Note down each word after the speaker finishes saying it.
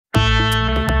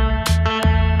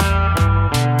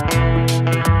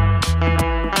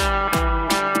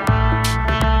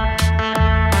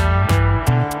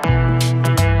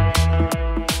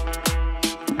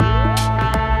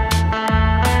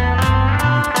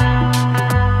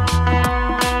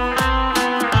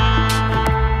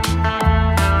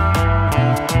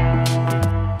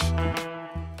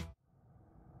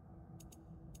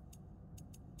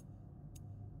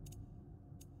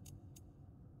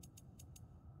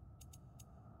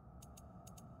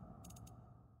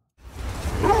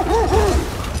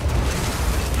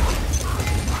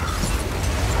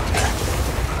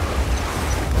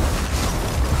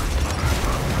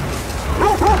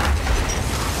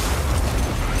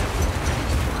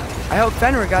I hope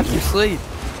Fenrir got some sleep.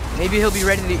 Maybe he'll be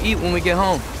ready to eat when we get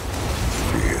home.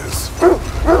 He is.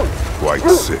 Quite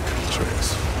sick,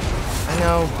 Trace. I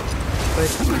know, but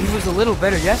he was a little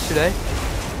better yesterday.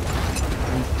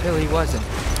 Until he wasn't.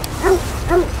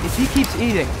 If he keeps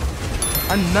eating,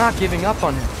 I'm not giving up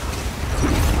on him.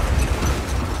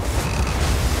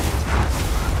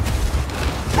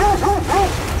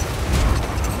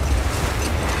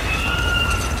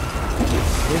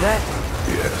 Hear that?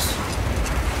 Yes.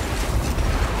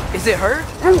 Is it her?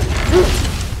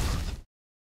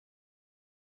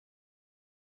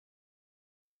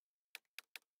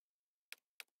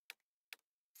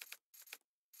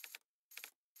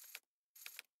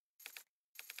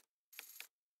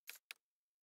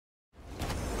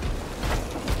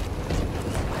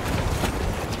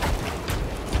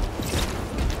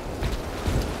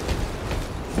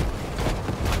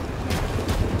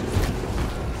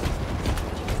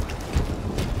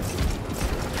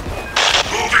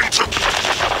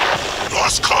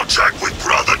 Contact with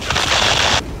brother.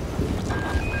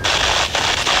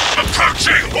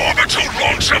 Approaching orbital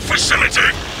launcher facility.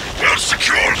 Well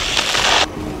secure.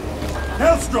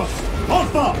 Hellstrom,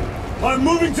 Alpha! I'm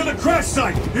moving to the crash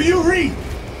site. Do you read?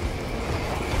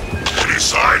 Any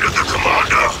sign of the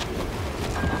commander?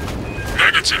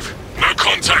 Negative. No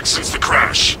contact since the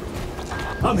crash.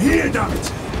 I'm here, damn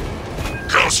it!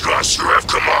 Ghostrust, you have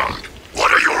command.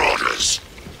 What are your orders?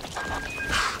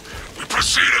 We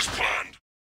proceed as planned.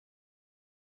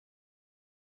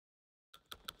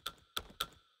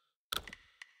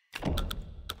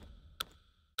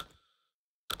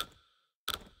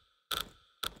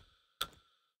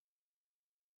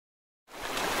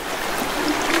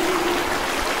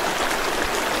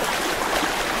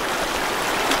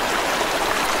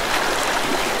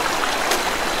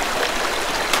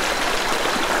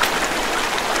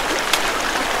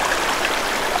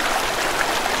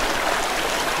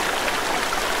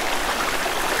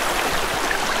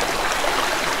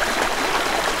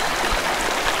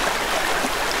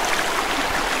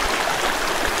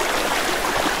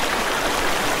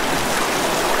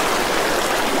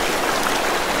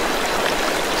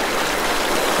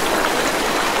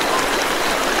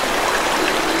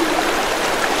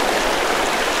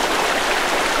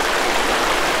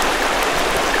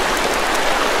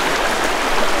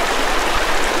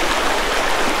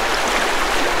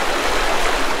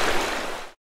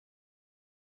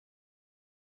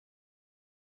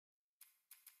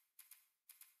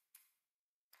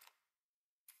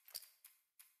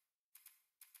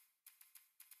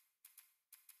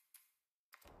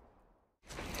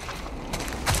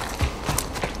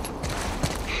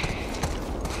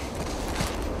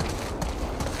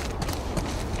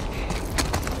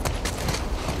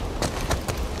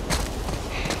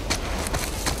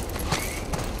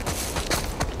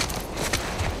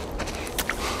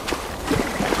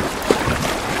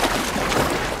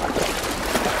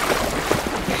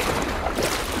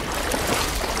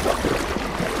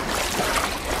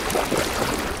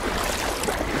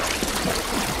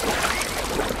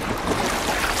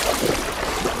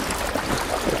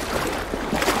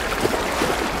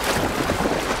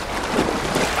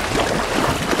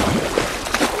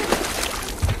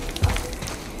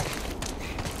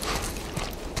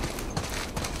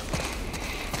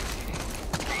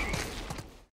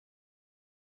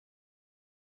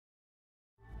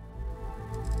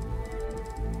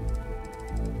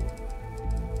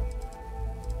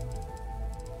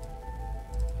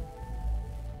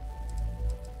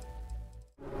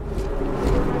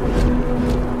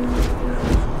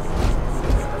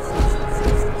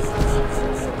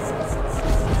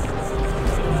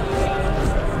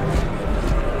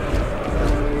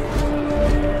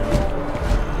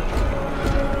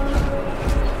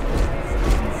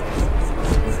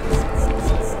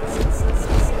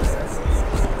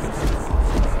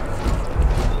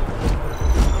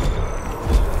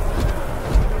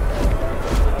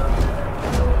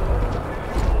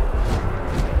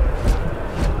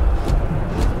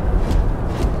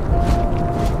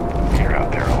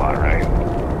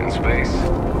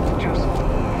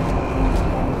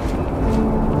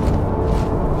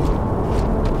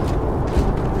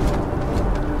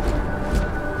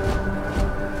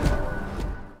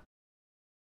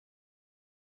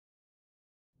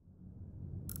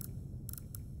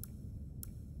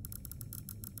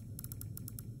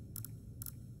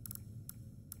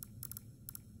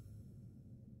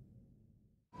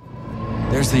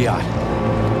 There's the yacht.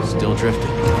 Still drifting.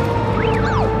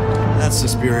 That's the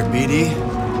spirit, BD.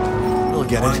 We'll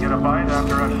get Want it. to get a bite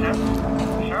after a shift?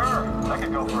 Sure, I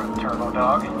could go for a turbo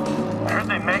dog. I heard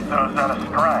they make those out of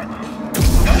strides.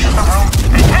 That's the room.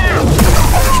 Hey, here!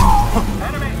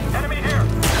 Enemy! Enemy!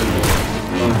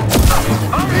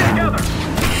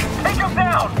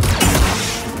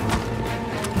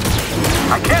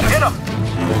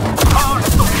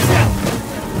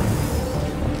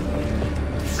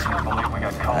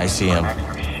 I see him.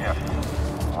 Extra shift.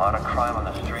 A lot of crime on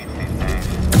the streets these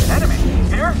days. Enemy!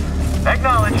 Here?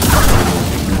 Acknowledge.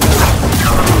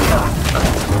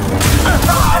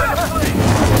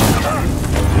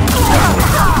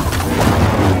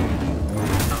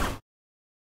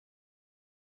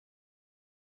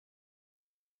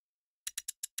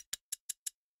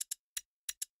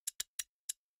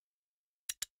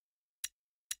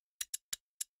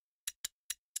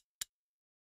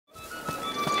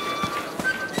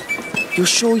 You're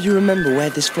sure you remember where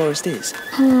this forest is?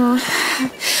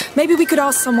 Maybe we could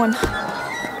ask someone.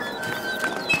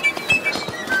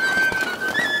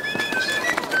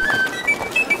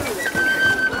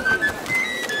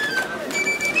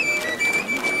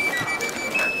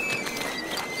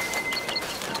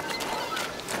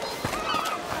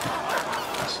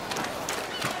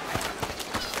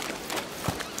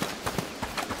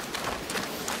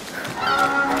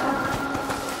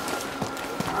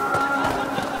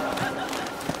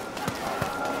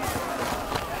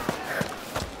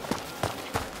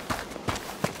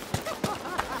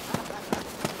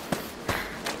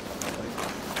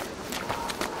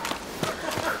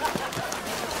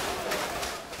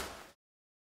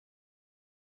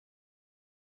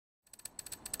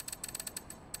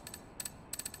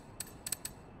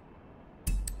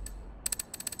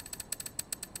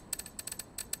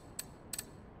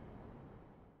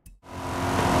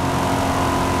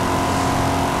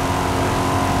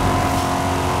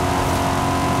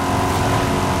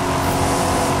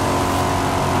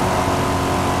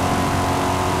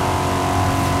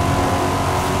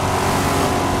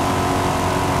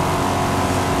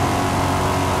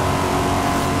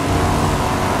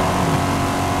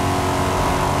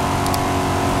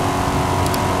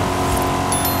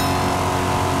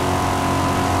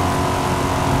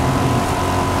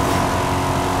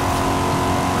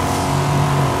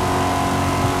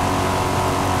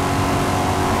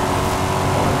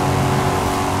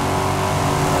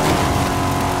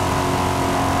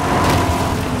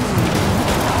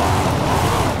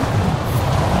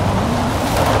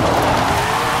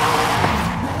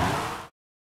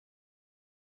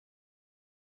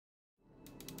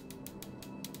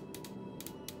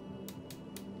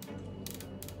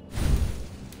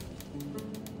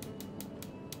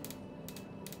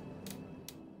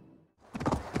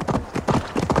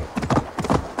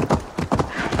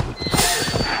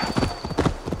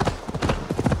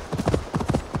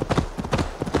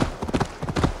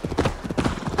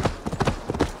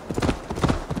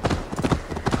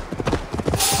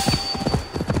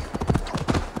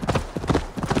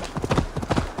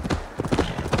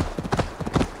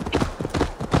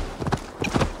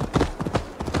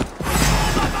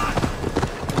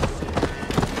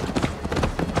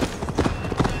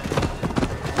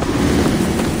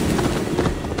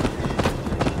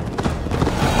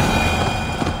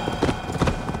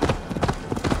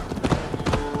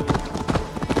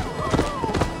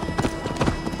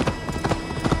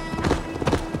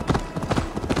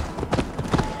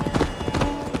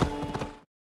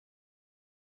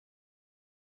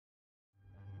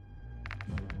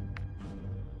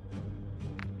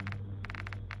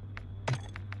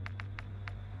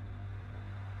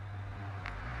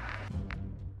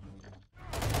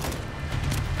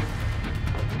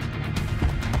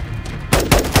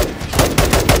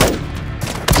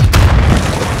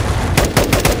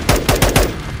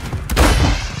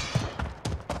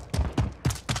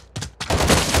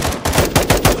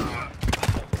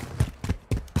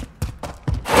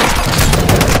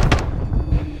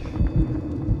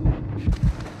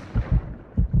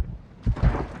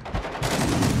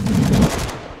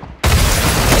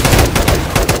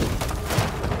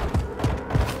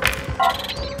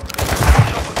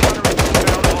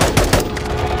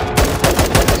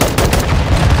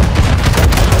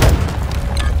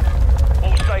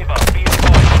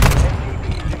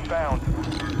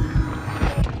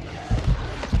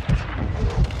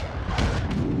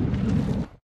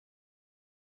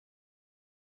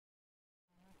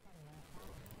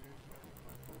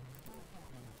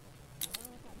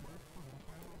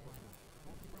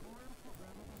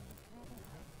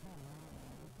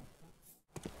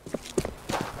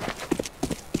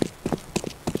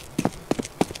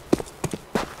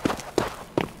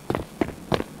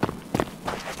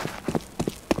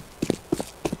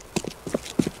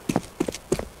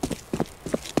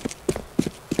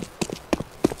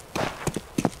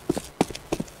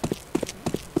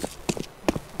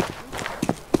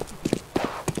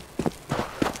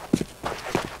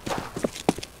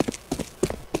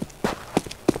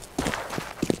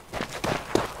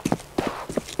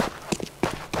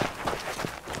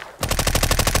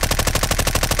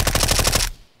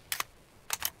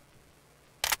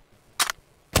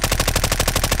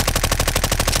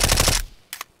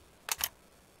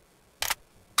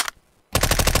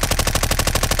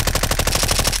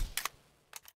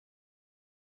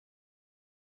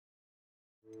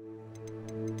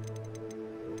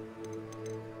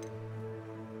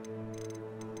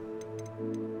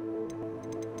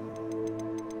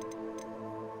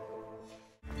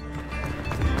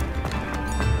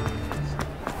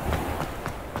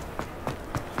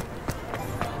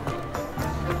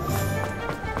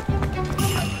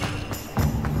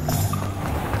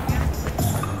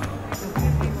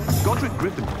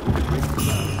 If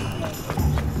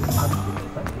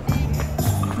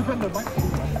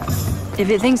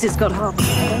it thinks it's got half.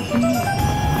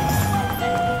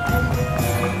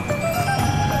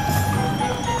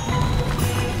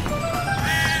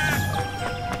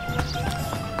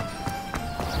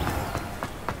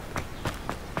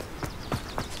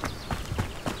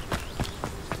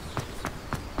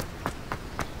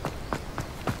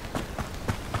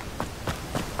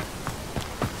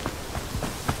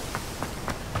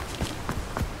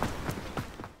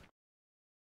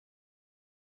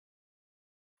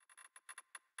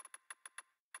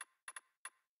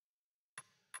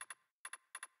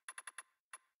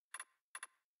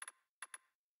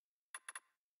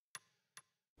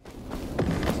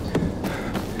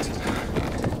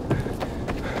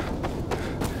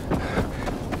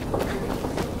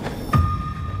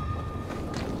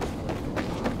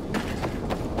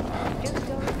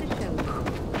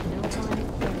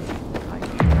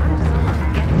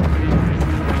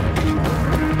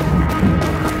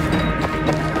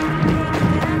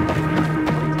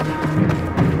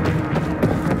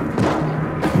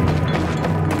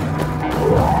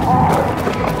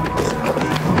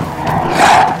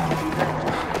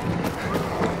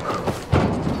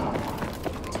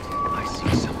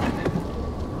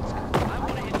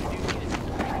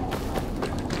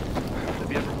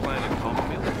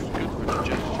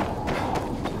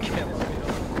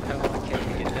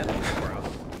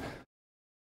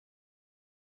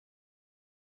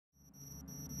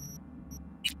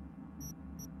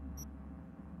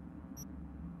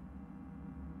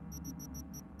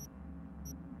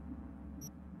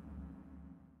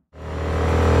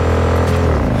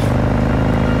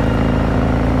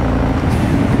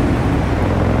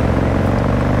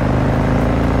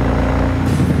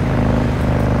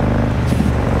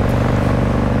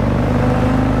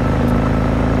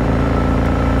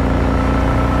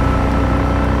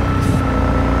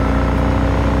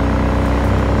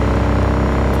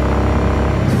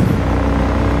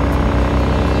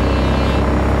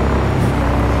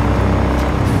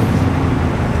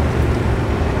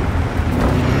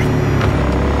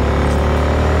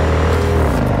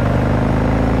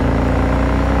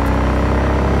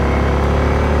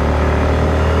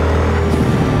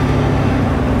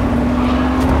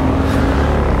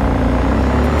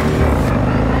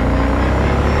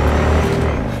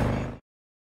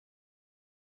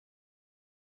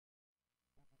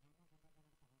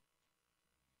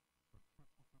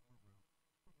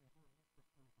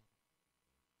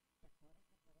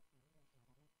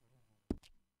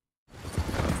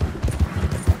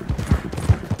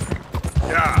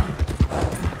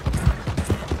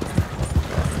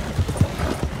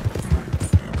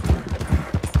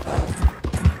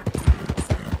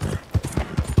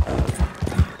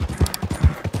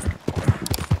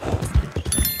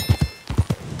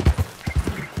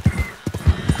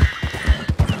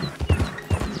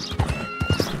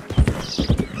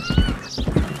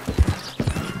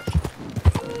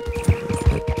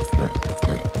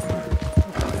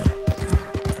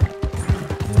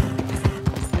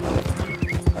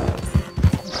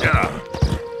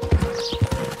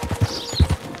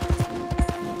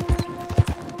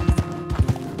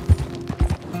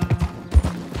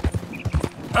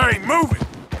 Hey, move it!